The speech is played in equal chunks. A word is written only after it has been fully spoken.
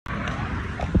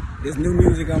this new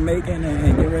music I'm making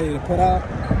and get ready to put out,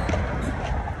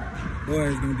 boy,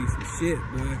 it's gonna be some shit,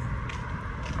 boy.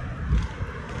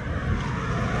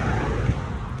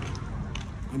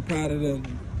 I'm proud of the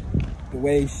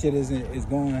way shit is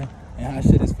going and how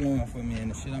shit is flowing for me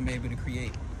and the shit I'm able to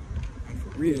create. I'm for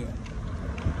real.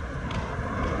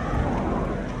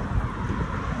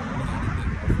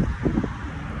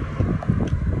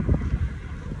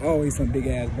 Always some big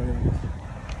ass birds.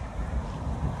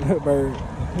 Bird.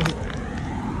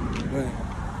 But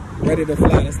Ready to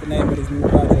Fly, that's the name of this new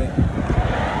project.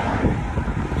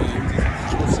 Yeah,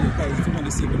 just shit crazy. You want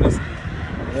to see what this is.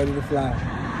 Ready to Fly.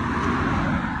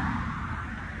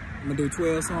 I'm gonna do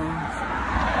 12 songs.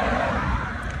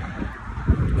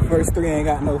 The first 3 ain't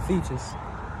got no features.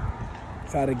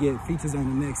 Try to get features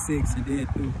on the next 6 and then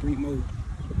do 3 more.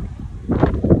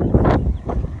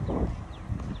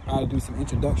 I'll do some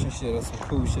introduction shit or some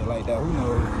cool shit like that. Who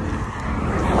knows?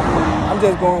 I'm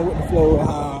just going with the flow of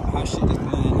how shit is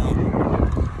playing out.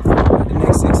 The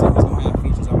next 6 songs gonna have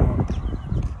features. I want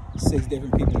 6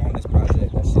 different people on this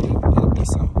project. That shit, it'll be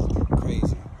something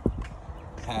crazy.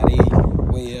 How they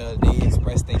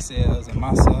express themselves and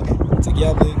myself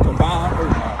together, combined. Oh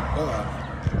my God.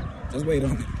 Just wait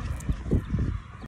on it.